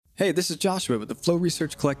Hey, this is Joshua with the Flow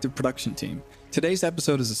Research Collective production team. Today's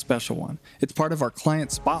episode is a special one. It's part of our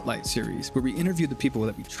Client Spotlight series, where we interview the people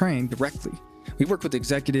that we train directly. We work with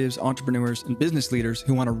executives, entrepreneurs, and business leaders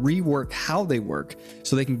who want to rework how they work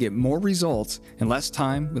so they can get more results in less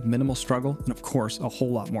time with minimal struggle and, of course, a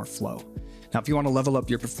whole lot more flow. Now, if you want to level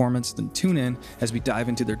up your performance, then tune in as we dive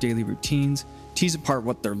into their daily routines, tease apart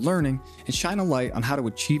what they're learning, and shine a light on how to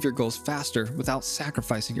achieve your goals faster without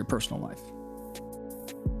sacrificing your personal life.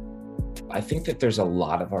 I think that there's a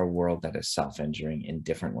lot of our world that is self-injuring in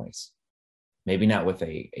different ways. Maybe not with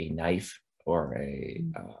a knife or a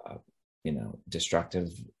destructive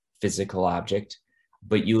physical object,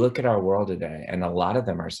 but you look at our world today, and a lot of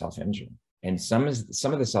them are self-injuring. And some of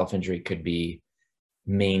the self-injury could be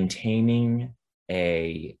maintaining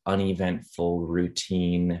a uneventful,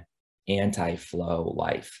 routine, anti-flow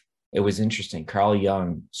life. It was interesting. Carl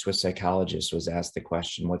Jung, Swiss psychologist, was asked the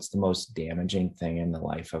question, what's the most damaging thing in the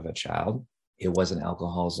life of a child? It wasn't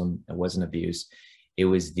alcoholism. It wasn't abuse. It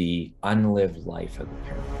was the unlived life of the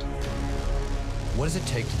parent. What does it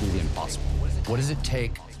take to do the impossible? What does it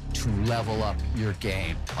take to level up your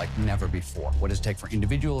game like never before? What does it take for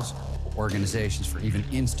individuals, organizations, for even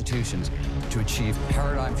institutions to achieve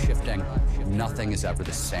paradigm shifting? Nothing is ever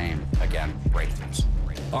the same again. Breakthroughs.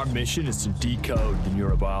 Our mission is to decode the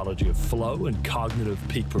neurobiology of flow and cognitive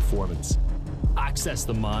peak performance. Access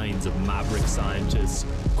the minds of maverick scientists,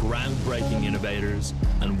 groundbreaking innovators,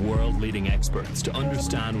 and world-leading experts to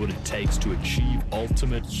understand what it takes to achieve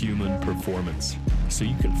ultimate human performance, so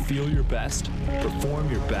you can feel your best, perform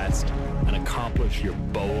your best, and accomplish your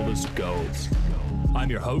boldest goals. I'm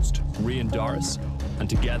your host, Rian Doris, and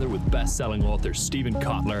together with best-selling author Stephen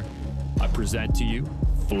Kotler, I present to you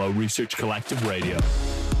Flow Research Collective Radio.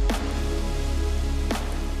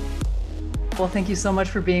 Well, thank you so much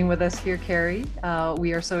for being with us here, Kary.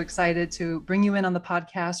 We are so excited to bring you in on the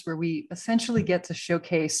podcast where we essentially get to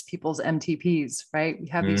showcase people's MTPs, right? We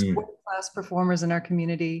have these world-class performers in our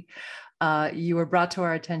community. You were brought to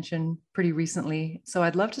our attention pretty recently. So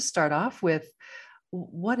I'd love to start off with,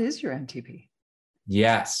 what is your MTP?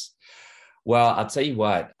 Yes. Well, I'll tell you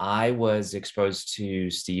what, I was exposed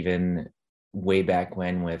to Stephen way back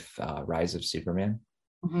when with Rise of Superman.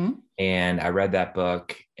 Mm-hmm. And I read that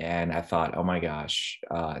book and I thought, oh my gosh,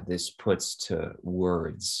 this puts to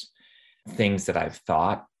words things that I've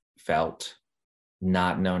thought, felt,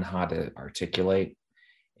 not known how to articulate.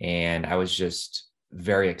 And I was just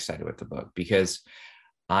very excited with the book because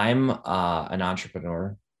I'm an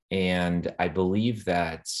entrepreneur, and I believe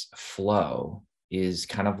that flow is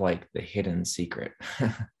kind of like the hidden secret.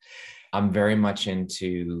 I'm very much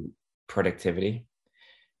into productivity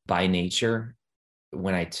by nature.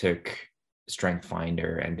 When I took Strength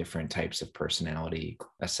Finder and different types of personality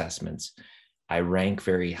assessments, I rank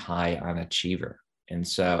very high on achiever. And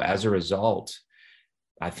so as a result,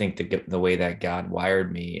 I think the way that God wired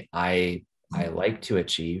me, I like to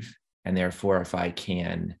achieve. And therefore, if I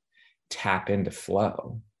can tap into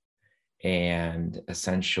flow and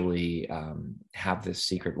essentially have this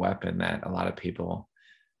secret weapon that a lot of people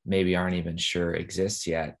maybe aren't even sure exists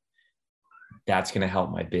yet, that's going to help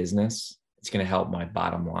my business. It's going to help my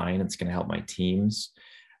bottom line. It's going to help my teams.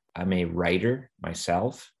 I'm a writer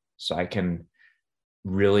myself, so I can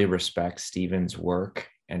really respect Stephen's work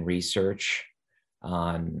and research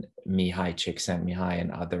on Mihai Csikszentmihalyi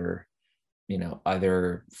and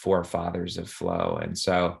other forefathers of flow. And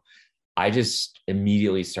so I just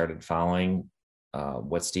immediately started following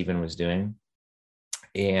what Stephen was doing.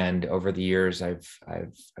 And over the years, I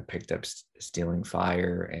picked up Stealing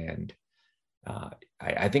Fire, and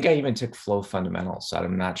I think I even took Flow Fundamentals. So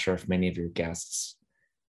I'm not sure if many of your guests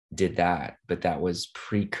did that, but that was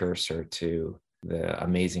precursor to the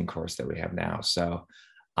amazing course that we have now. So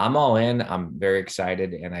I'm all in. I'm very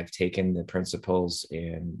excited, and I've taken the principles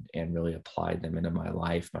and really applied them into my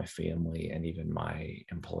life, my family, and even my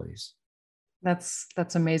employees. That's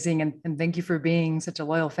amazing. And thank you for being such a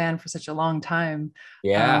loyal fan for such a long time.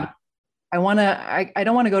 Yeah. I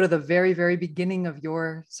don't want to go to the very, very beginning of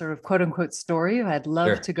your sort of quote unquote story. I'd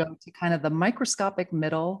love to go to kind of the microscopic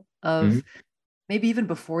middle of maybe even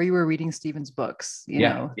before you were reading Stephen's books,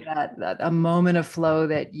 that a moment of flow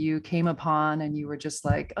that you came upon and you were just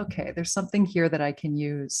like, okay, there's something here that I can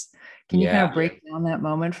use. Can you kind of break down that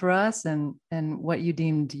moment for us and what you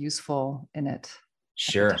deemed useful in it?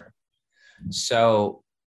 Sure. So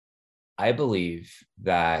I believe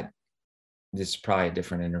that this is probably a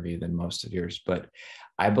different interview than most of yours, but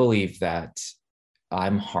I believe that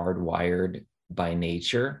I'm hardwired by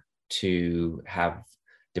nature to have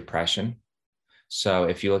depression. So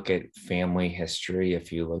if you look at family history,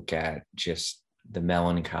 if you look at just the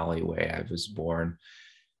melancholy way I was born,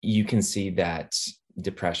 you can see that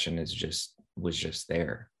depression was just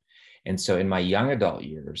there. And so in my young adult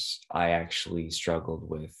years, I actually struggled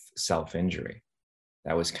with self-injury.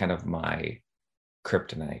 That was kind of my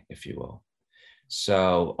kryptonite, if you will.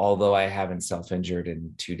 So although I haven't self-injured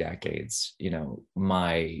in 2 decades,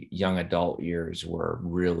 my young adult years were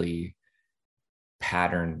really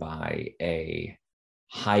patterned by a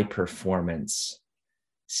high performance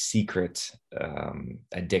secret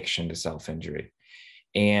addiction to self-injury.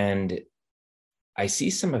 And I see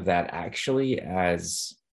some of that actually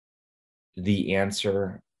as the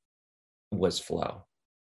answer was flow.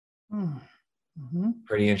 Mm-hmm.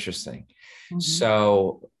 Pretty interesting. Mm-hmm.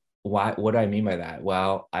 So what do I mean by that?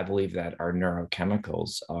 Well, I believe that our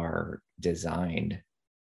neurochemicals are designed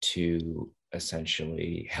to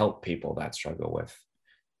essentially help people that struggle with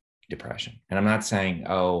depression. And I'm not saying,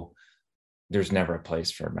 oh, there's never a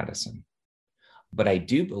place for medicine. But I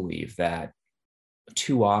do believe that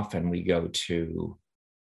too often we go to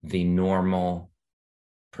the normal,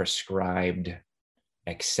 prescribed,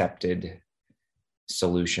 accepted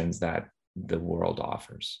solutions that the world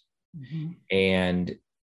offers. Mm-hmm. And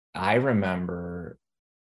I remember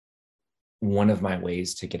one of my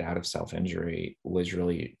ways to get out of self-injury was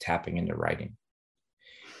really tapping into writing.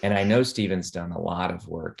 And I know Stephen's done a lot of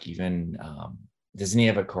work, even, doesn't he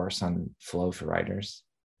have a course on flow for writers?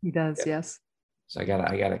 He does, yes. So I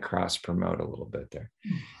gotta cross promote a little bit there,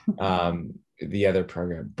 the other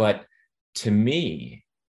program. But to me,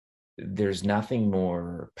 there's nothing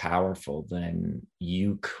more powerful than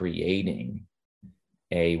you creating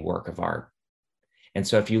a work of art. And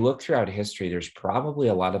so if you look throughout history, there's probably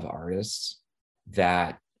a lot of artists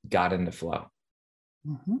that got into flow.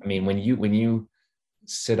 Mm-hmm. I mean, when you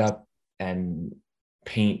sit up and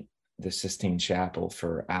paint the Sistine Chapel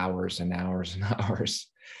for hours and hours and hours,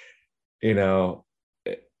 you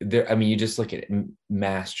just look at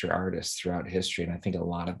master artists throughout history, and I think a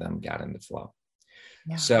lot of them got into flow.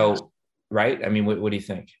 Yeah. So, right? I mean, what do you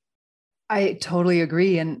think? I totally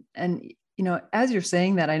agree. And as you're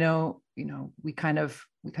saying that, I know, we kind of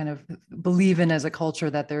believe in as a culture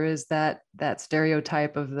that there is that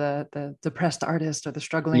stereotype of the depressed artist or the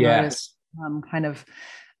struggling artist, kind of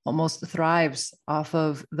almost thrives off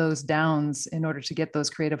of those downs in order to get those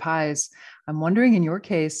creative highs. I'm wondering in your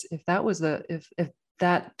case, if that was if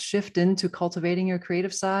that shift into cultivating your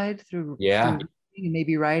creative side through and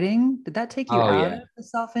maybe writing, did that take you out of the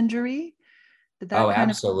self-injury? Did that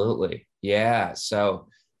absolutely. Yeah. So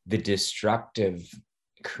the destructive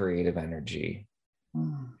creative energy,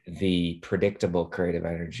 the predictable creative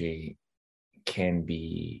energy can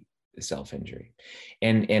be self-injury.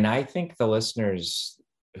 And I think the listeners,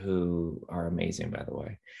 who are amazing, by the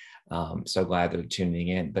way, so glad they're tuning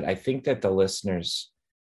in, but I think that the listeners,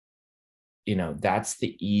 that's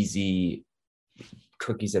the easy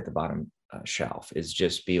cookies at the bottom shelf, is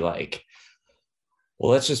just be like,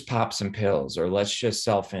 well, let's just pop some pills, or let's just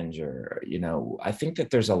self-injure. I think that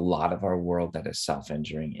there's a lot of our world that is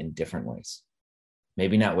self-injuring in different ways.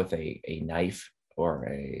 Maybe not with a knife or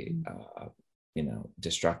a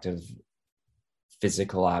destructive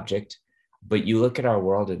physical object, but you look at our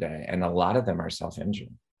world today, and a lot of them are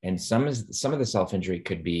self-injuring. And some of the self-injury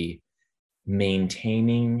could be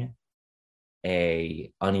maintaining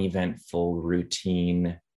a uneventful,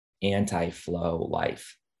 routine, anti-flow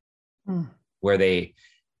life. Where it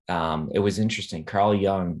was interesting. Carl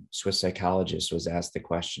Jung, Swiss psychologist, was asked the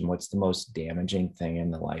question, what's the most damaging thing in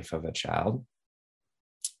the life of a child?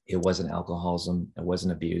 It wasn't alcoholism. It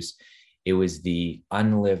wasn't abuse. It was the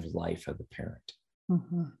unlived life of the parent.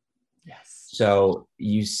 Mm-hmm. Yes. So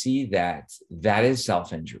you see that is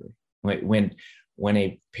self-injury. When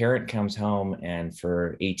a parent comes home and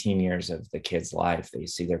for 18 years of the kid's life, they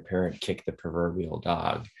see their parent kick the proverbial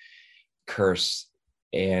dog, curse,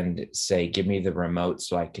 and say, give me the remote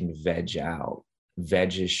so I can veg out.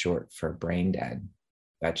 Veg is short for brain dead,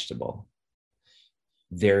 vegetable.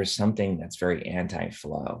 There's something that's very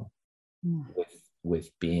anti-flow with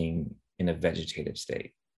being in a vegetative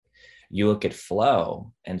state. You look at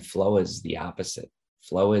flow, and flow is the opposite.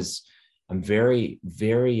 I'm very,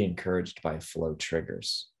 very encouraged by flow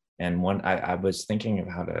triggers. And I was thinking of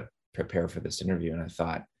how to prepare for this interview, and I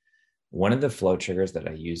thought one of the flow triggers that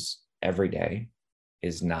I use every day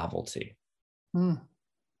is novelty,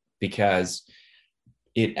 because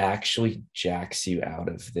it actually jacks you out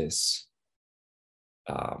of this,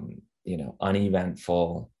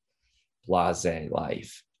 uneventful, blasé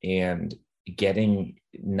life, and getting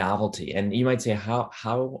novelty. And you might say,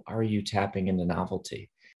 how are you tapping into novelty?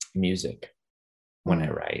 Music, when I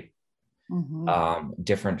write,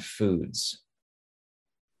 different foods.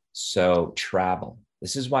 So travel.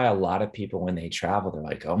 This is why a lot of people, when they travel, they're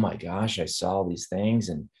like, oh my gosh, I saw all these things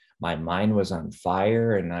and my mind was on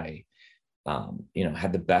fire and I,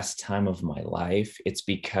 had the best time of my life. It's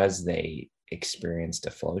because they experienced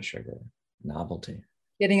a flow trigger, novelty.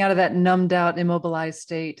 Getting out of that numbed out, immobilized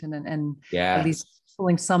state and at least Yes.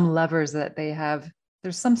 pulling some levers that they have.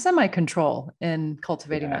 There's some semi-control in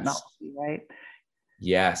cultivating that Yes. novelty, right?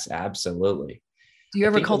 Yes, absolutely. Do you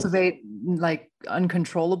ever cultivate like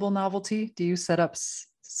uncontrollable novelty? Do you set up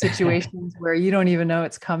situations where you don't even know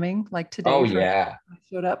it's coming? Like today, Oh for yeah. example, I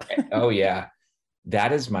showed up. Oh yeah.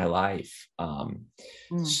 That is my life.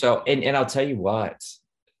 So, and I'll tell you what,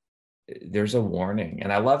 there's a warning.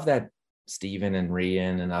 And I love that Stephen and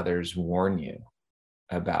Rian and others warn you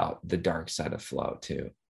about the dark side of flow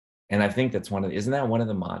too. And I think that's isn't that one of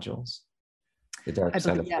the modules? The dark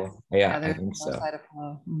side of flow. Yeah, I think so. Side of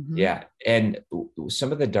flow. Mm-hmm. Yeah. And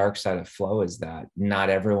some of the dark side of flow is that not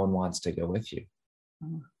everyone wants to go with you.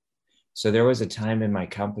 Mm. So there was a time in my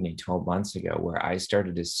company 12 months ago where I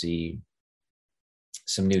started to see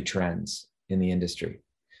some new trends in the industry.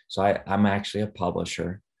 So I'm actually a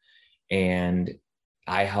publisher and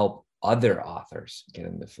I help other authors get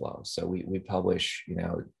into flow. So we publish,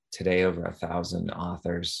 today over 1,000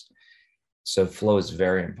 authors. So flow is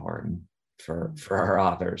very important for our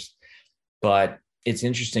authors. But it's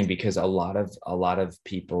interesting because a lot of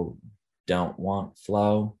people don't want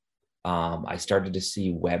flow. I started to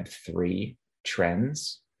see Web3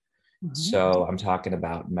 trends. Mm-hmm. So I'm talking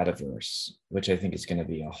about metaverse, which I think is going to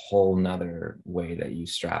be a whole nother way that you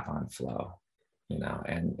strap on flow,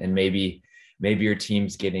 and maybe your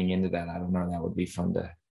team's getting into that. I don't know. That would be fun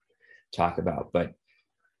to talk about. But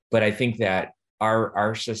I think that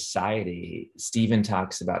our society, Stephen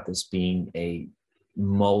talks about this being a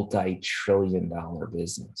multi-trillion-dollar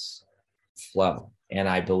business, flow. And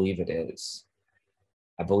I believe it is.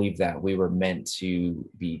 I believe that we were meant to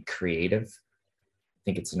be creative. I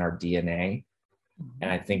think it's in our DNA.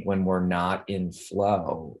 And I think when we're not in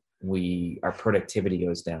flow, our productivity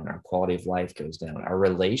goes down, our quality of life goes down, our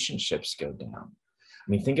relationships go down. I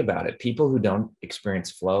mean, think about it. People who don't experience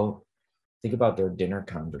flow, think about their dinner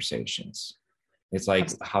conversations. It's like,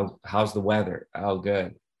 how's the weather? Oh,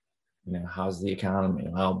 good. How's the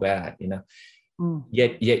economy? How bad?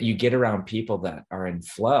 Yet you get around people that are in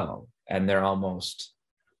flow and they're almost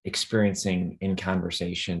experiencing in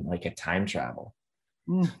conversation like a time travel.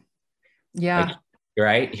 Yeah. Like,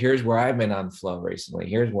 right. Here's where I've been on flow recently.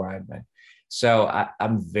 Here's where I've been. So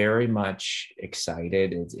I'm very much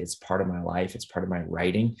excited. It's part of my life. It's part of my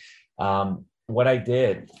writing. What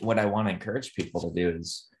I want to encourage people to do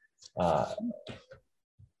is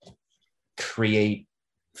create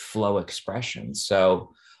flow expression.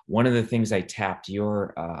 So one of the things I tapped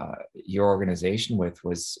your organization with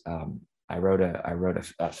was I wrote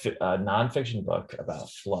a nonfiction book about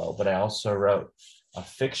flow, but I also wrote a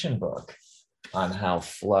fiction book on how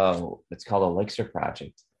flow. It's called Elixir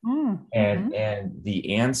Project, and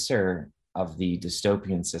the answer of the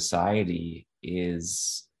dystopian society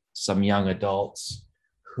is some young adults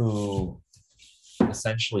who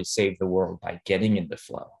essentially save the world by getting into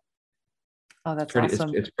flow. Oh, that's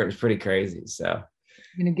awesome. It's pretty crazy. So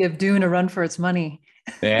you're going to give Dune a run for its money.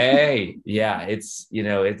 Hey, yeah, it's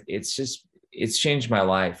changed my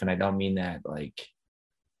life. And I don't mean that like,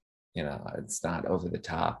 it's not over the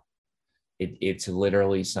top. It's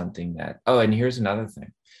literally something that, and here's another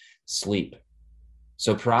thing, sleep.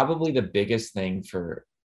 So probably the biggest thing for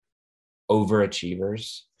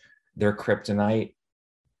overachievers, their kryptonite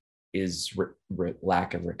is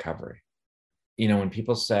lack of recovery. When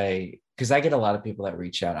people say, because I get a lot of people that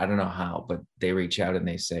reach out, I don't know how, but they reach out and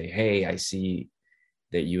they say, hey, I see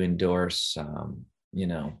that you endorse,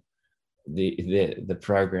 the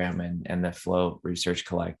program and the Flow Research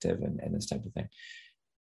Collective and this type of thing.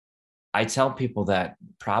 I tell people that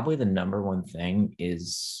probably the number one thing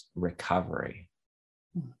is recovery,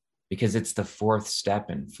 because it's the fourth step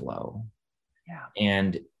in flow. Yeah.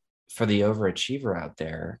 And for the overachiever out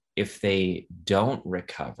there, if they don't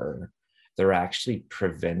recover, they're actually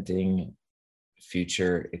preventing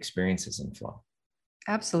future experiences in flow.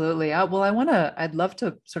 Absolutely. I'd love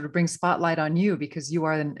to sort of bring spotlight on you because you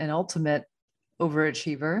are an ultimate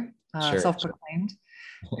overachiever, self-proclaimed.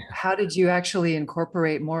 Yeah. How did you actually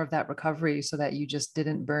incorporate more of that recovery so that you just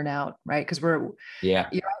didn't burn out, right? Because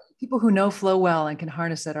people who know flow well and can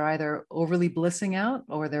harness it are either overly blissing out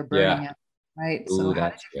or they're burning out, right? Ooh, so how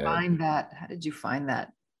did you find that? How did you find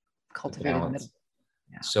that cultivated middle?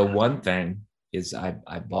 Yeah. So one thing is I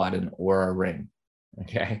bought an Aura ring.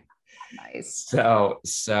 Okay. Nice.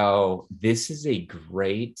 So this is a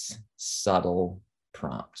great subtle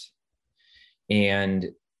prompt.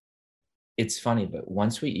 And it's funny, but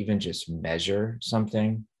once we even just measure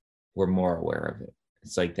something, we're more aware of it.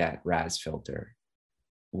 It's like that RAS filter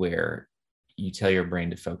where you tell your brain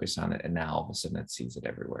to focus on it, and now all of a sudden it sees it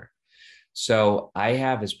everywhere. So I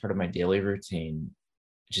have, as part of my daily routine,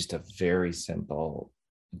 just a very simple,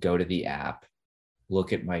 go to the app,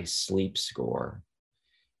 look at my sleep score,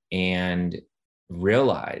 and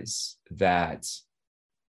realize that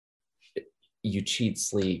you cheat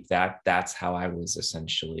sleep. That's how I was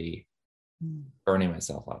essentially burning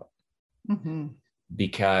myself out. Mm-hmm.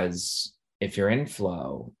 Because if you're in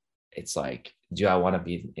flow, it's like, do I want to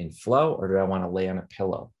be in flow, or do I want to lay on a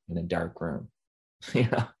pillow in a dark room?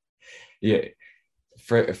 Yeah.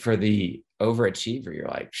 For the overachiever, you're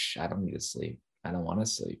like, I don't need to sleep. I don't want to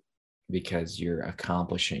sleep, because you're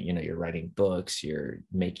accomplishing, you're writing books, you're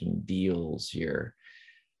making deals, you're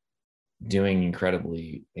doing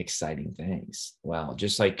incredibly exciting things. Well,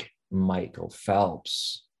 just like Michael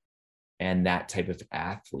Phelps and that type of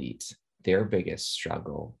athlete, their biggest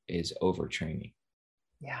struggle is overtraining.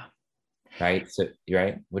 Yeah. Right. So,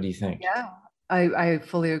 right. What do you think? Yeah, I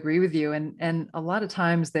fully agree with you. And a lot of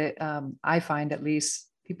times that I find, at least,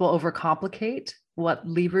 people overcomplicate what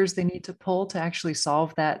levers they need to pull to actually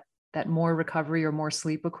solve that more recovery or more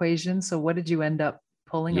sleep equation. So what did you end up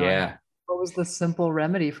pulling on? What was the simple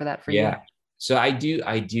remedy for that for you? So I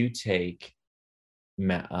do take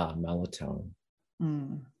melatonin.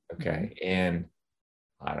 Okay. And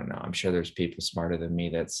I don't know, I'm sure there's people smarter than me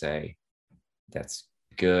that say that's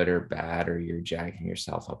good or bad, or you're jacking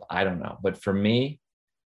yourself up. I don't know. But for me,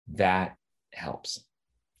 that helps.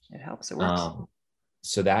 It helps. It works.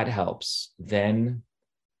 So that helps. Then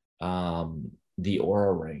the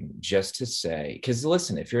Aura Ring, just to say, because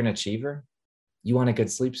listen, if you're an achiever, you want a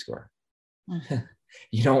good sleep score.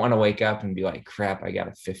 You don't want to wake up and be like, crap, I got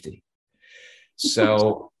a 50.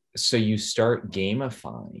 So you start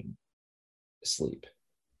gamifying sleep.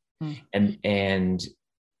 And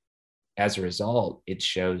as a result, it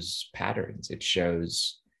shows patterns. It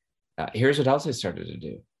shows, here's what else I started to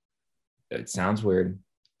do. It sounds weird,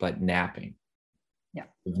 but napping. Yeah.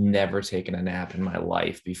 I've never taken a nap in my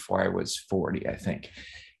life before I was 40, I think,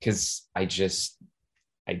 because I just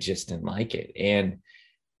didn't like it. And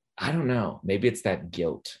I don't know, maybe it's that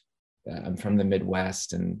guilt. I'm from the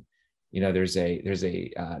Midwest, and there's a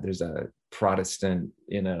Protestant,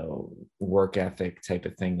 work ethic type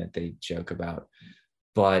of thing that they joke about.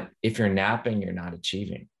 But if you're napping, you're not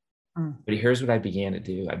achieving. But here's what I began to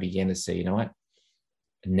do. I began to say, you know what?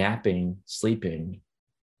 Napping, sleeping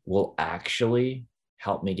will actually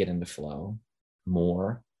help me get into flow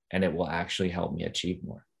more, and it will actually help me achieve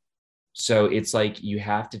more. So it's like you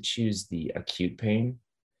have to choose the acute pain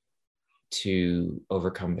to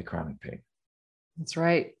overcome the chronic pain. That's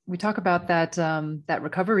right. We talk about that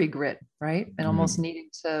recovery grit, right? And almost needing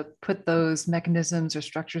to put those mechanisms or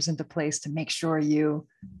structures into place to make sure you,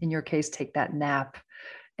 in your case, take that nap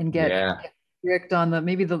and get strict on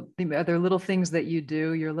the other little things that you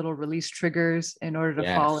do, your little release triggers in order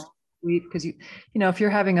to fall asleep. Because if you're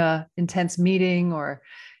having a intense meeting, or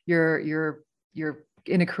you're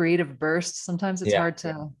in a creative burst, sometimes it's hard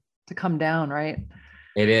to come down, right?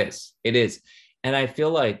 It is. And I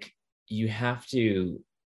feel like you have to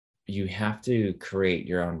create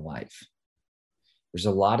your own life. There's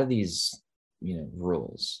a lot of these,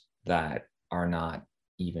 rules that are not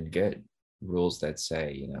even good. Rules that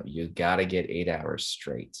say, you got to get 8 hours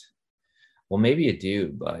straight. Well, maybe you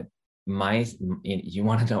do, but you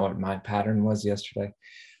want to know what my pattern was yesterday?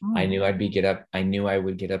 I knew I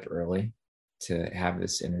would get up early to have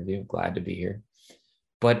this interview. Glad to be here.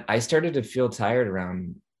 But I started to feel tired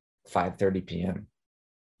around 5:30 p.m.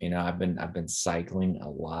 I've been cycling a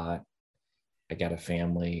lot. I got a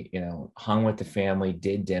family, hung with the family,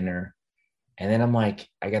 did dinner. And then I'm like,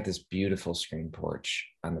 I got this beautiful screen porch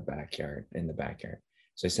in the backyard.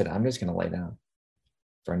 So I said, I'm just going to lay down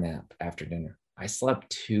for a nap after dinner. I slept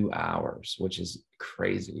 2 hours, which is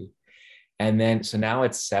crazy. And then, so now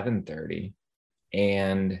it's 7:30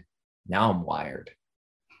 and now I'm wired,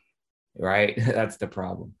 right? That's the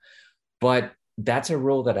problem. But that's a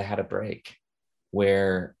rule that I had to break,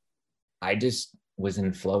 where I just was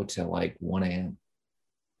in flow till like 1 a.m.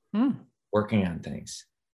 Working on things.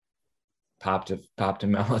 Popped a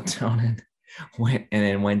melatonin,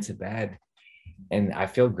 went to bed, and I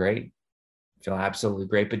feel great. I feel absolutely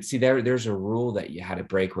great. But see, there's a rule that you had to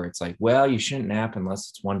break, where it's like, well, you shouldn't nap unless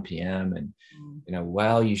it's 1 p.m. and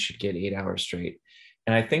well, you should get 8 hours straight.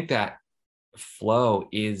 And I think that flow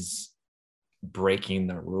is breaking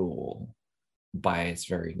the rule by its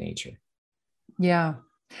very nature. Yeah.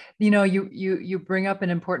 You bring up an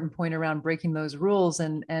important point around breaking those rules,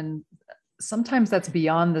 and sometimes that's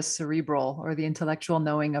beyond the cerebral or the intellectual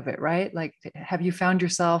knowing of it, right? Like, have you found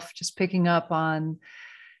yourself just picking up on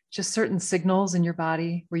just certain signals in your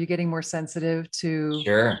body? Were you getting more sensitive to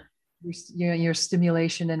Sure. your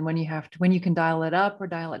stimulation, and when you can dial it up or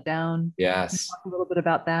dial it down? Yes. Talk a little bit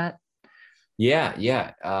about that.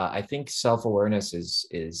 Yeah. I think self-awareness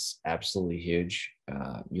is absolutely huge.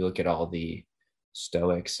 You look at all the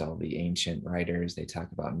Stoics, all the ancient writers, they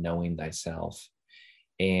talk about knowing thyself.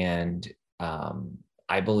 And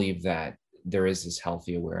I believe that there is this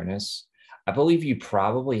healthy awareness. I believe you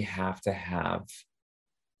probably have to have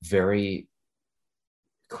very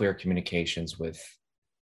clear communications with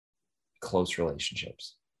close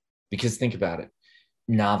relationships. Because think about it,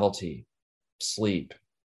 novelty, sleep,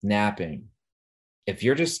 napping. If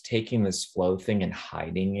you're just taking this flow thing and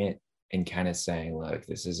hiding it and kind of saying, look,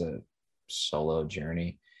 this is a solo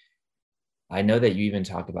journey. I know that you even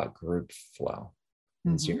talk about group flow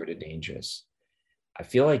and zero to dangerous. I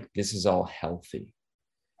feel like this is all healthy.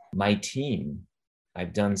 My team,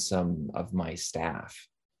 I've done some of my staff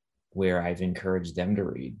where I've encouraged them to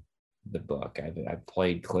read the book. I've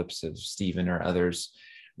played clips of Stephen or others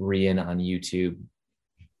reading on YouTube,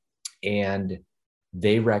 and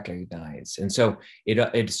they recognize. And so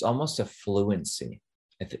it's almost a fluency.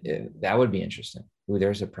 That would be interesting. Ooh,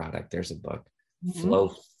 there's a product, there's a book,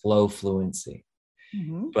 flow fluency.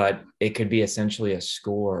 But it could be essentially a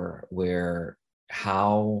score where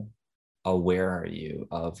how aware are you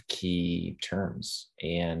of key terms?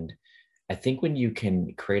 And I think when you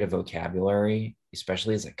can create a vocabulary,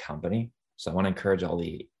 especially as a company, so I want to encourage all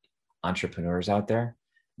the entrepreneurs out there.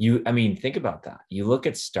 Think about that. You look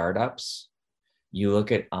at startups, you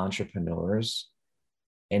look at entrepreneurs,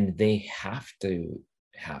 and they have to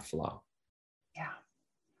have flow. Yeah.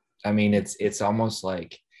 I mean, it's almost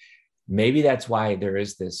like, maybe that's why there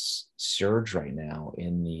is this surge right now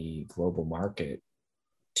in the global market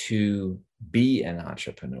to be an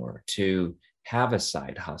entrepreneur, to have a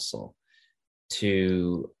side hustle,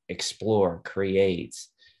 to explore, create.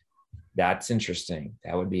 That's interesting.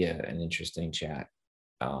 That would be an interesting chat,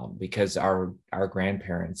 because our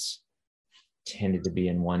grandparents tended to be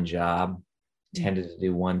in one job, tended to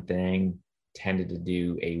do one thing, tended to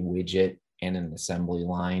do a widget and an assembly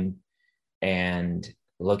line, and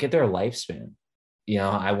look at their lifespan.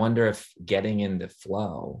 I wonder if getting in the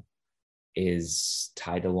flow is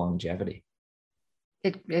tied to longevity.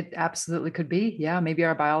 It absolutely could be. Yeah. Maybe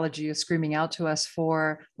our biology is screaming out to us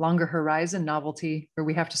for longer horizon novelty, where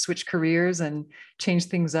we have to switch careers and change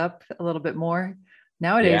things up a little bit more.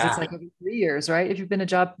 Nowadays, It's like every 3 years, right? If you've been a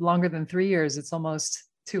job longer than 3 years, it's almost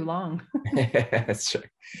too long. That's true.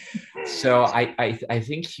 So I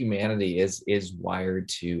think humanity is wired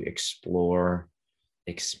to explore,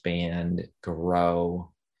 expand,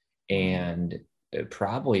 grow. And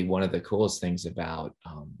probably one of the coolest things about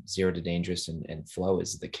zero to dangerous and flow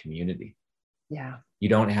is the community. Yeah. You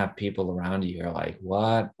don't have people around you who are like,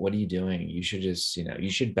 what are you doing? You should just, you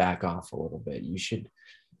should back off a little bit. You should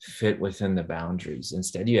fit within the boundaries.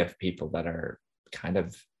 Instead, you have people that are kind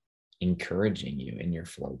of encouraging you in your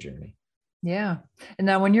flow journey. Yeah. And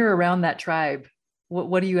now when you're around that tribe,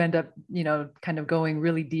 what do you end up, kind of going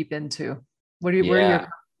really deep into? Where do your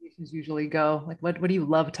conversations usually go? Like, what do you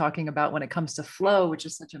love talking about when it comes to flow, which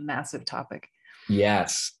is such a massive topic?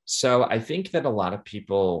 Yes. So I think that a lot of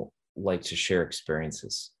people like to share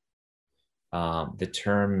experiences. The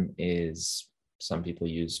term is, some people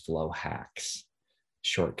use flow hacks,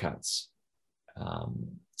 shortcuts,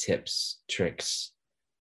 tips, tricks.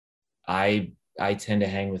 I tend to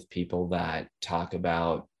hang with people that talk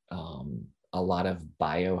about a lot of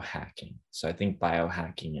biohacking. So I think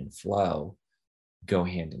biohacking and flow go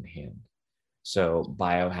hand in hand. So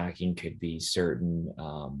biohacking could be certain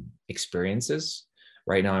experiences.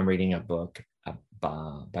 Right now I'm reading a book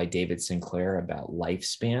by David Sinclair about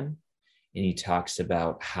lifespan. And he talks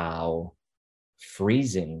about how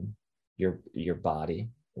freezing your body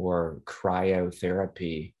or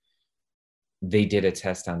cryotherapy, they did a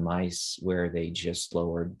test on mice where they just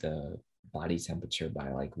lowered the body temperature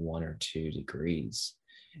by like 1 or 2 degrees.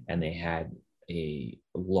 And they had a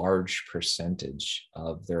large percentage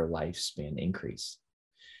of their lifespan increase.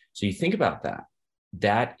 So you think about that.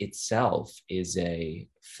 That itself is a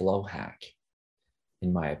flow hack,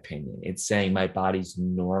 in my opinion. It's saying my body's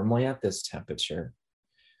normally at this temperature,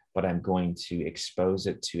 but I'm going to expose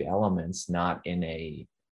it to elements, not in a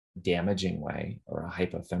damaging way or a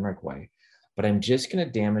hypothermic way, but I'm just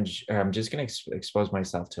going to expose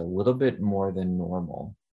myself to a little bit more than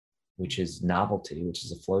normal, which is novelty, which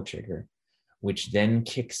is a flow trigger, which then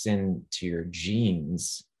kicks into your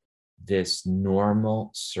genes this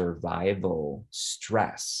normal survival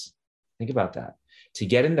stress Think about that. To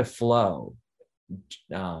get into flow,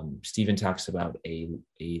 Stephen talks about a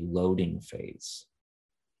loading phase.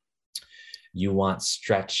 You want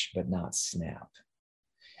stretch, but not snap.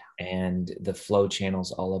 And the flow channel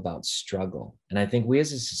is all about struggle. And I think we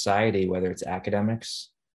as a society, whether it's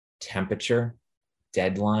academics, temperature,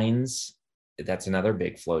 deadlines, that's another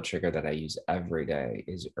big flow trigger that I use every day,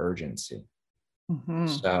 is urgency. Mm-hmm.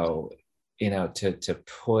 So, to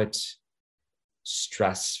put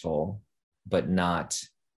stressful, but not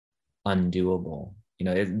undoable.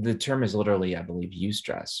 The term is literally, I believe,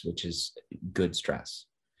 eustress, which is good stress.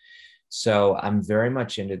 So I'm very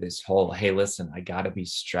much into this whole, hey, listen, I got to be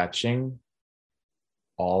stretching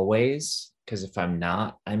always, because if I'm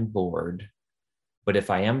not, I'm bored. But if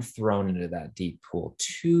I am thrown into that deep pool,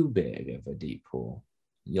 too big of a deep pool,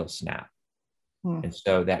 you'll snap. And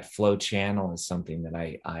so that flow channel is something that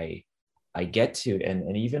I get to,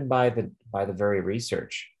 and even by the very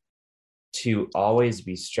research, to always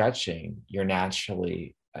be stretching, you're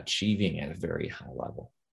naturally achieving at a very high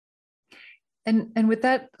level. And with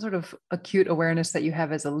that sort of acute awareness that you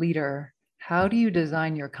have as a leader, how do you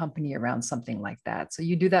design your company around something like that? So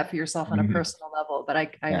you do that for yourself on a personal level, but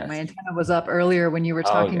Yes. my antenna was up earlier when you were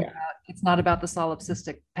talking about, it's not about the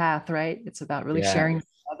solipsistic path, right? It's about really sharing with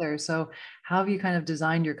others. So how have you kind of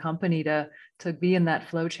designed your company to be in that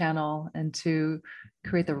flow channel and to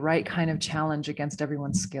create the right kind of challenge against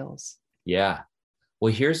everyone's skills? Yeah.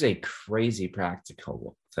 Well, here's a crazy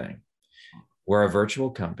practical thing. We're a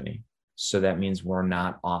virtual company. So that means we're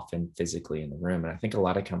not often physically in the room. And I think a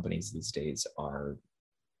lot of companies these days are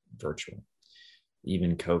virtual.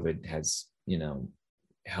 Even COVID has,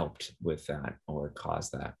 helped with that or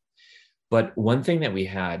caused that. But one thing that we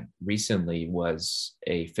had recently was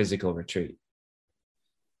a physical retreat.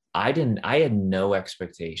 I had no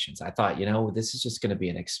expectations. I thought, this is just going to be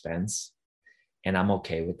an expense. And I'm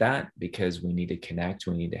okay with that because we need to connect,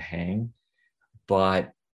 we need to hang.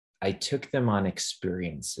 But I took them on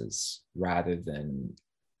experiences rather than,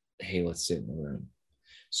 hey, let's sit in the room.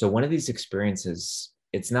 So one of these experiences,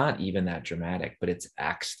 it's not even that dramatic, but it's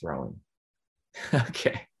axe throwing.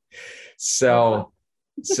 Okay. So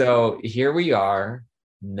here we are.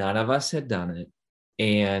 None of us had done it.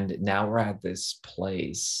 And now we're at this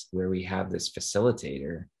place where we have this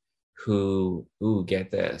facilitator who,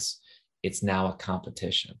 get this, it's now a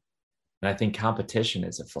competition. And I think competition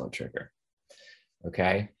is a flow trigger.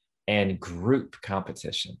 Okay. And group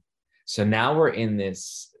competition. So now we're in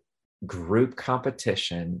this group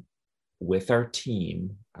competition with our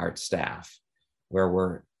team, our staff, where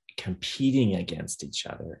we're competing against each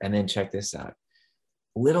other. And then check this out.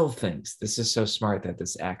 Little things. This is so smart that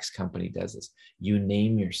this Axe company does this. You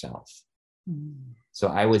name yourself. So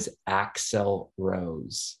I was Axel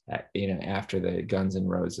Rose, after the Guns N'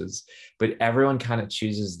 Roses, but everyone kind of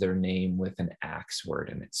chooses their name with an Axe word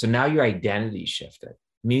in it. So now your identity shifted.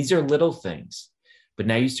 I mean, these are little things, but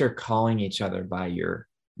now you start calling each other by your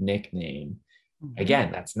nickname.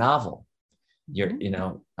 Again, that's novel.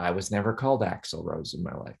 I was never called Axel Rose in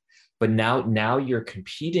my life, but now you're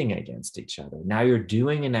competing against each other. Now you're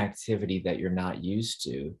doing an activity that you're not used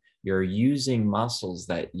to. You're using muscles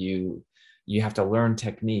that you have to learn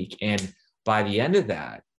technique. And by the end of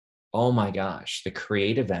that, oh my gosh, the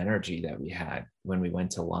creative energy that we had when we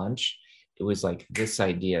went to lunch, it was like this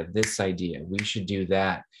idea, we should do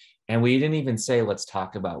that. And we didn't even say, let's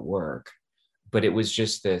talk about work, but it was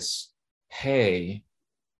just this, hey,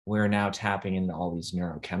 we're now tapping into all these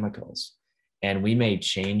neurochemicals. And we made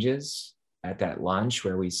changes at that lunch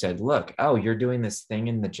where we said, look, you're doing this thing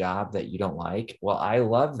in the job that you don't like. Well, I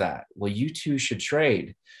love that. Well, you two should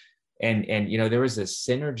trade. And there was this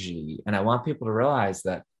synergy. And I want people to realize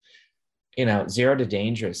that, zero to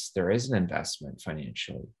dangerous, there is an investment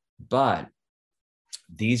financially. But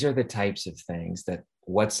these are the types of things that,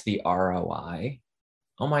 what's the ROI?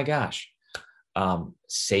 Oh my gosh.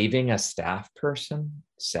 Saving a staff person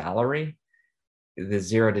salary, the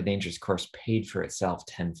Zero to Dangerous course paid for itself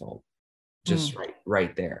tenfold, just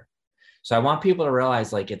right there. So I want people to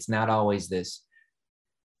realize, like, it's not always this,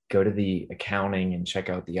 go to the accounting and check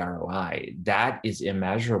out the ROI. That is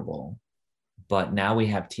immeasurable. But now we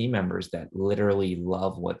have team members that literally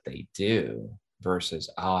love what they do versus,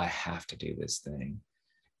 I have to do this thing.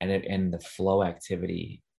 And the flow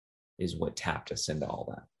activity is what tapped us into all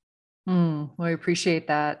that. Well, I appreciate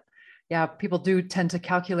that. Yeah, people do tend to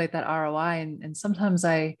calculate that ROI. And sometimes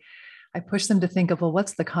I push them to think of, well,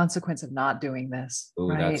 what's the consequence of not doing this? Oh,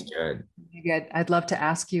 right? That's good. Maybe I'd love to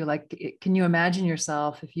ask you, like, can you imagine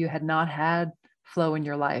yourself if you had not had flow in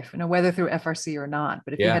your life, whether through FRC or not,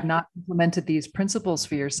 but if you had not implemented these principles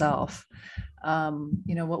for yourself,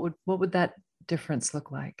 what would that difference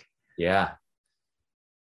look like? Yeah.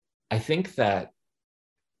 I think that,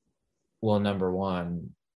 well, number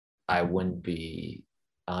one, I wouldn't be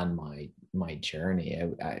on my journey.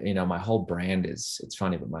 My whole brand it's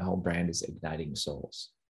funny, but my whole brand is igniting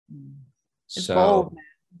souls. It's So bold, man.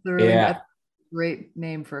 It's a really yeah. great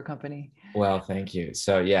name for a company. Well, thank you.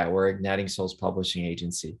 So yeah, we're Igniting Souls Publishing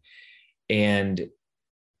Agency. And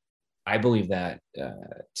I believe that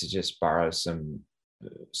to just borrow some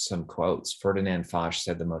quotes, Ferdinand Foch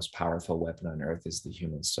said the most powerful weapon on earth is the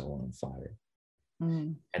human soul on fire.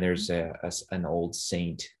 And there's an old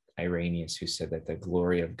saint, Irenaeus, who said that the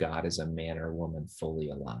glory of God is a man or woman fully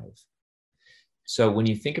alive. So when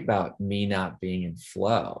you think about me not being in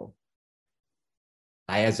flow,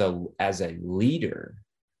 I, as a leader,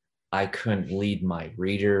 I couldn't lead my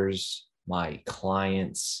readers, my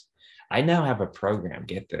clients. I now have a program.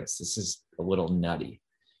 Get this. This is a little nutty.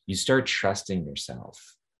 You start trusting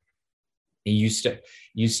yourself. You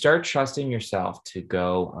start trusting yourself to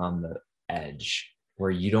go on the edge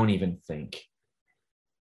where you don't even think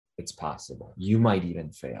it's possible. You might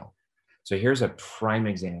even fail. So here's a prime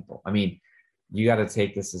example. I mean, you got to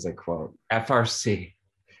take this as a quote. FRC,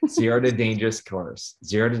 Zero to Dangerous Course.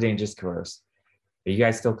 Zero to Dangerous Course. Are you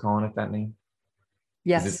guys still calling it that name?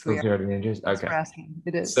 Yes, is it still Zero to Dangerous? Okay. For asking.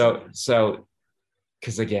 It is. So,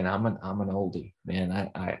 because again, I'm an oldie, man.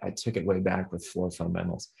 I took it way back with flow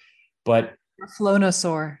fundamentals, but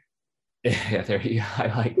Flonosaur. Yeah, there you go. I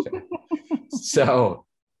like that. So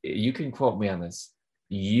you can quote me on this.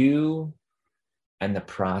 You and the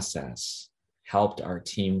process helped our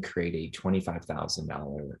team create a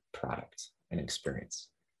 $25,000 product and experience.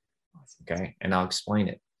 Okay. And I'll explain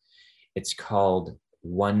it. It's called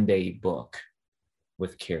One Day Book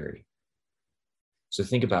with Kary. So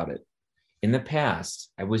think about it. In the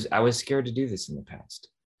past, I was scared to do this in the past,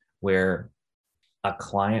 where a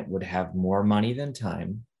client would have more money than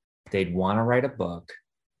time. They'd want to write a book,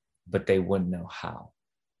 but they wouldn't know how.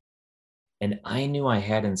 And I knew I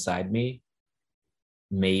had inside me,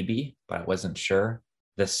 maybe, but I wasn't sure,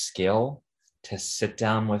 the skill to sit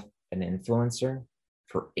down with an influencer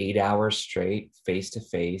for 8 hours straight, face to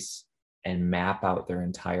face, and map out their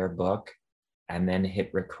entire book, and then hit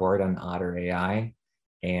record on Otter AI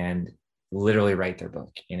and literally write their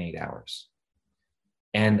book in 8 hours.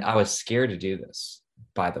 And I was scared to do this,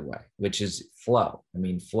 by the way, which is flow. I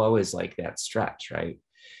mean, flow is like that stretch, right?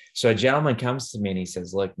 So a gentleman comes to me and he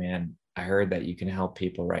says, look, man, I heard that you can help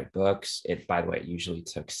people write books. By the way, it usually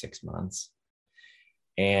took 6 months.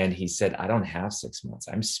 And he said, I don't have 6 months.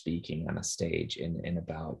 I'm speaking on a stage in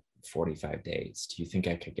about 45 days. Do you think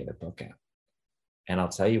I could get a book out? And I'll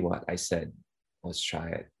tell you what, I said, let's try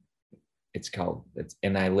it.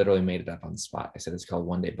 And I literally made it up on the spot. I said, it's called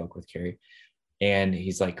One Day Book with Kary. And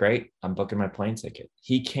he's like, great, I'm booking my plane ticket.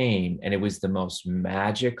 He came and it was the most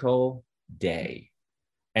magical day.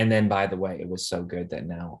 And then, by the way, it was so good that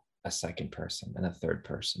now a second person and a third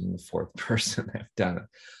person and the fourth person have done it.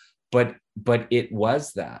 But it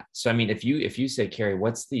was that. So, I mean, if you say, Kary,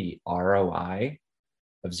 what's the ROI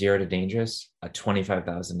of Zero to Dangerous? A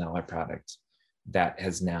 $25,000 product that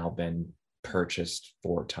has now been purchased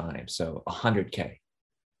 4 times. So $100K.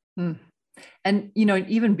 And,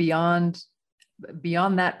 even beyond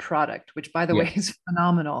that product, which by the way is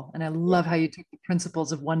phenomenal. And I love how you took the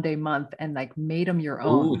principles of One Day Month and like made them your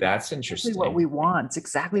own. Ooh, that's interesting. What we want. It's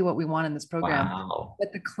exactly what we want in this program. Wow.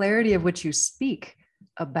 But the clarity of which you speak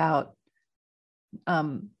about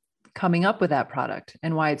coming up with that product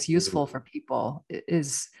and why it's useful for people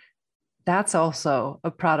that's also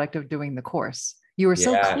a product of doing the course. You were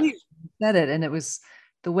so clear, you said it, and it was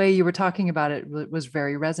the way you were talking about it was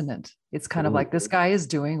very resonant. It's kind of like this guy is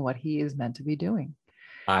doing what he is meant to be doing.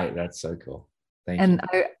 That's so cool. Thank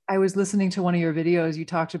you. I was listening to one of your videos. You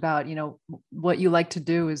talked about, what you like to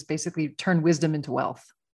do is basically turn wisdom into wealth.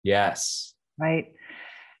 Yes. Right.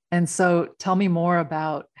 And so tell me more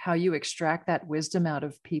about how you extract that wisdom out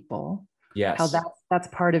of people. Yes. How that's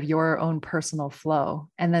part of your own personal flow.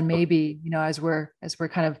 And then maybe, as we're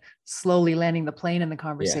kind of slowly landing the plane in the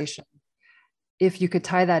conversation, if you could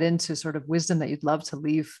tie that into sort of wisdom that you'd love to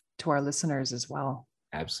leave to our listeners as well.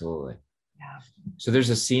 Absolutely. Yeah. So there's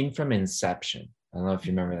a scene from Inception. I don't know if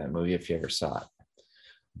you remember that movie, if you ever saw it,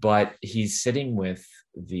 but he's sitting with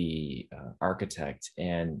the architect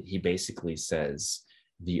and he basically says,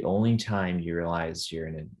 the only time you realize you're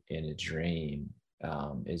in a dream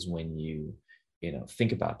is when you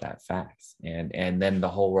think about that fact, and then the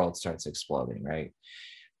whole world starts exploding, right?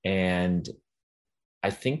 And I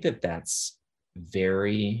think that's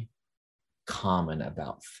very common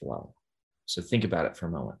about flow. So think about it for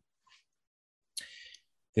a moment.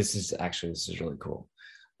 This is really cool.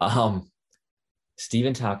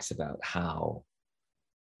 Stephen talks about how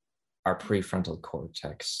our prefrontal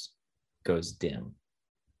cortex goes dim,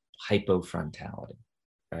 hypofrontality,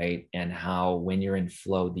 right? And how when you're in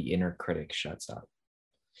flow, the inner critic shuts up.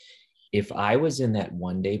 If I was in that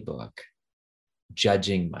one day book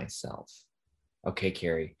judging myself, okay,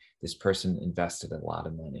 Kary, this person invested a lot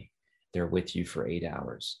of money. They're with you for 8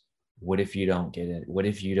 hours. What if you don't get it? What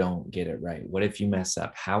if you don't get it right? What if you mess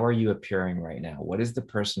up? How are you appearing right now? What is the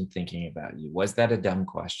person thinking about you? Was that a dumb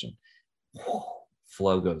question?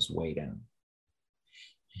 Flow goes way down.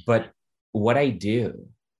 But what I do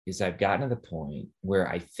is I've gotten to the point where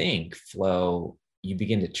I think flow, you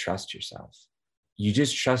begin to trust yourself. You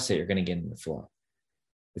just trust that you're going to get in the flow.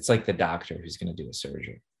 It's like the doctor who's going to do a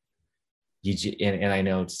surgery. And I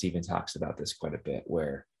know Stephen talks about this quite a bit,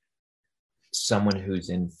 where someone who's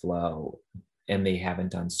in flow and they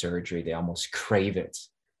haven't done surgery, they almost crave it.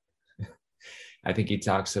 I think he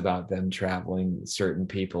talks about them traveling, certain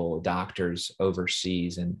people, doctors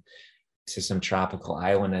overseas and to some tropical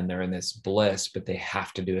island, and they're in this bliss, but they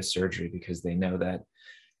have to do a surgery because they know that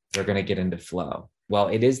they're going to get into flow. Well,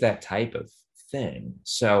 it is that type of thing.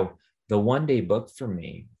 So the one day book for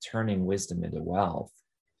me, Turning Wisdom into Wealth,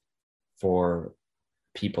 for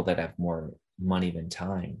people that have more money than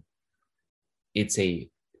time, it's a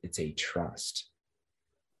trust.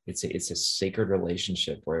 It's a sacred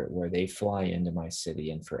relationship where they fly into my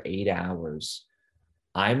city, and for 8 hours,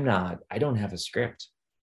 I don't have a script.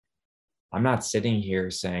 I'm not sitting here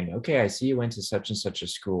saying, okay, I see you went to such and such a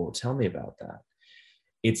school. Tell me about that.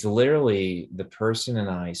 It's literally the person and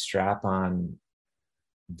I strap on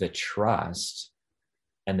the trust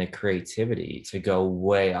and the creativity to go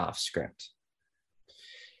way off script.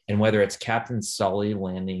 And whether it's Captain Sully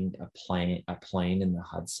landing a plane in the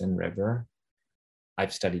Hudson River,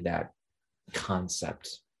 I've studied that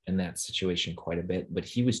concept and that situation quite a bit, but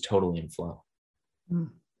he was totally in flow.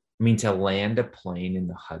 I mean, to land a plane in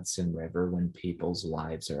the Hudson River when people's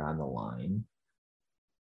lives are on the line,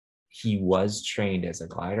 he was trained as a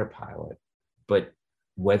glider pilot, but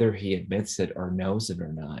whether he admits it or knows it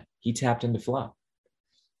or not, he tapped into flow,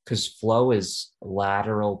 because flow is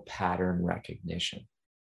lateral pattern recognition.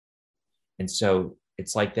 And so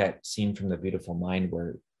it's like that scene from The Beautiful Mind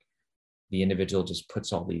where the individual just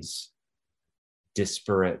puts all these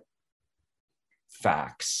disparate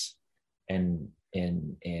facts and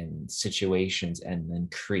situations and then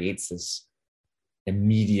creates this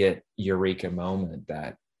immediate eureka moment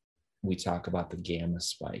that we talk about, the gamma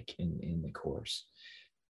spike in the course.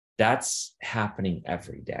 That's happening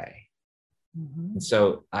every day. Mm-hmm. And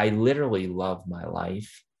so I literally love my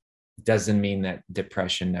life. Doesn't mean that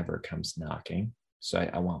depression never comes knocking. So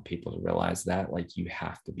I want people to realize that, like, you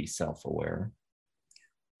have to be self-aware.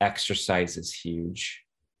 Exercise is huge.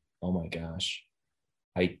 Oh my gosh.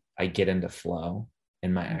 I get into flow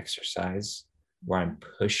in my exercise where I'm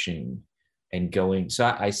pushing and going.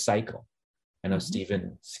 So I cycle. I know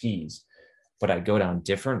Stephen skis, but I go down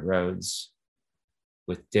different roads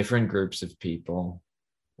with different groups of people,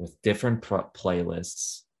 with different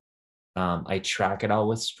playlists. I track it all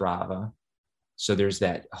with Strava. So there's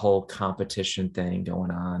that whole competition thing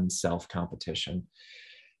going on, self-competition.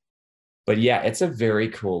 But yeah, it's a very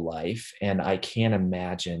cool life. And I can't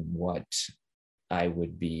imagine what I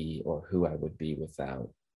would be or who I would be without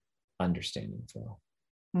understanding flow.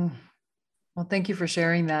 Well, thank you for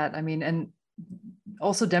sharing that. I mean, and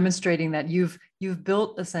also demonstrating that you've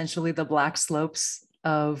built essentially the black slopes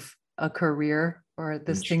of a career, or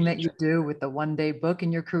this thing that you do with the one day book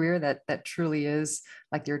in your career that truly is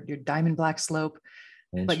like your diamond black slope.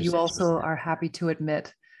 But you also are happy to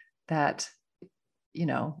admit that, you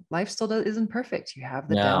know, life still isn't perfect. You have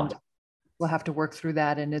the down. We'll have to work through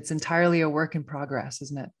that. And it's entirely a work in progress,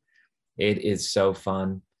 isn't it? It is so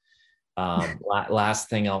fun. Last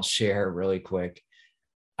thing I'll share really quick.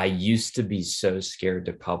 I used to be so scared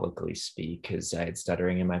to publicly speak because I had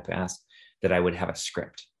stuttering in my past that I would have a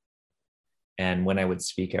script. And when I would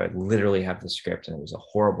speak, I would literally have the script, and it was a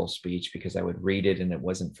horrible speech because I would read it and it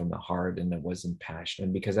wasn't from the heart and it wasn't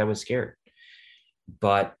passionate because I was scared.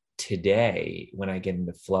 But today, when I get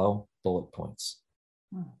into flow, bullet points.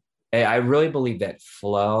 I really believe that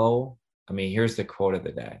flow, I mean, here's the quote of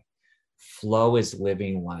the day. Flow is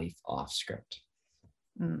living life off script.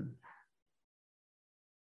 Boom.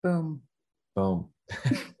 Boom.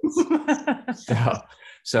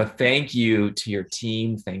 So thank you to your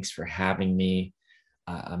team. Thanks for having me.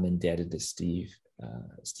 I'm indebted to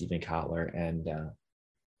Stephen Kotler, and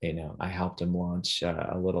you know, I helped him launch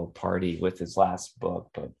a little party with his last book.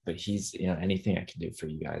 But he's, you know, anything I can do for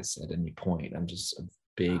you guys at any point. I'm just a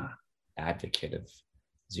big advocate of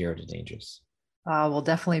Zero to Dangerous. We'll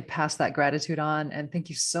definitely pass that gratitude on. And thank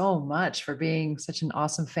you so much for being such an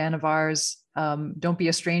awesome fan of ours. Don't be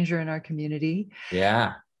a stranger in our community.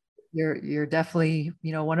 Yeah. You're definitely,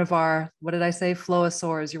 one of our, what did I say?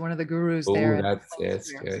 Flowosaurs. You're one of the gurus there. Oh,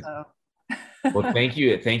 that's good. So. Well, thank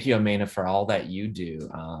you, Amanda, for all that you do.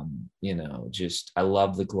 I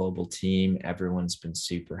love the global team. Everyone's been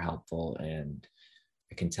super helpful, and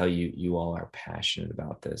I can tell you all are passionate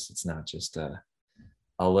about this. It's not just a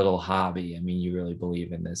little hobby. I mean, you really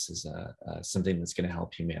believe in this as something that's going to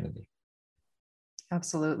help humanity.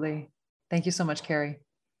 Absolutely. Thank you so much, Kary.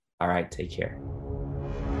 All right, take care.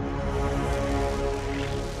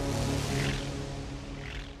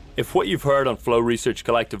 If what you've heard on Flow Research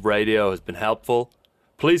Collective Radio has been helpful,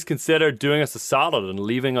 please consider doing us a solid and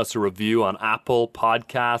leaving us a review on Apple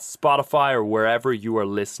Podcasts, Spotify, or wherever you are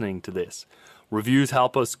listening to this. Reviews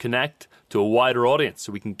help us connect to a wider audience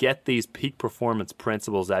so we can get these peak performance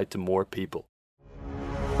principles out to more people.